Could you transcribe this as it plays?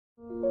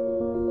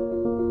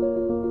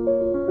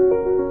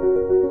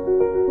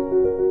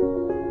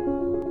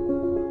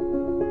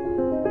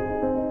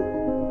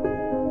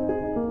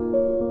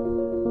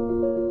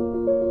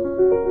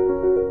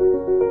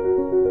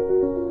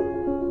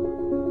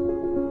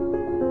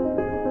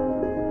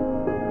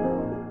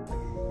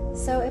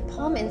So at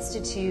Palm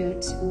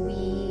Institute,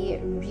 we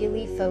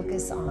really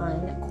focus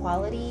on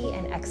quality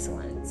and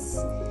excellence.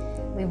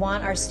 We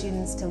want our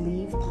students to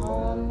leave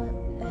Palm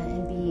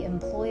and be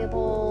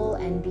employable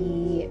and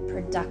be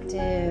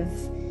productive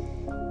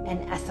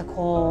and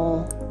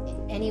ethical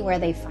anywhere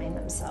they find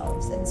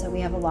themselves. And so we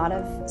have a lot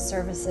of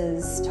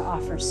services to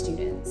offer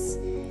students.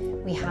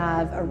 We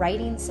have a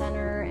writing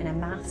center and a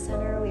math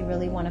center. We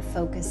really want to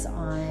focus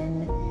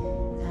on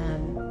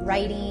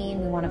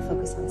writing, we want to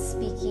focus on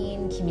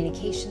speaking,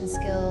 communication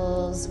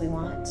skills. We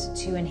want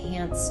to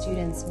enhance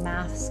students'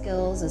 math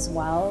skills as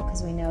well,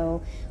 because we know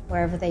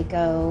wherever they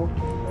go,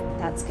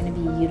 that's going to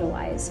be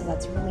utilized, so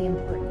that's really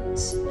important.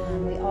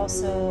 We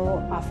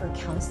also offer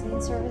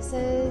counseling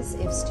services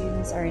if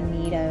students are in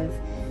need of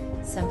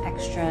some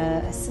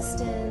extra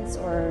assistance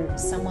or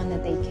someone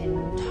that they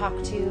can talk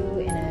to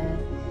in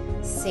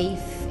a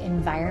safe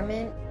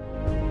environment.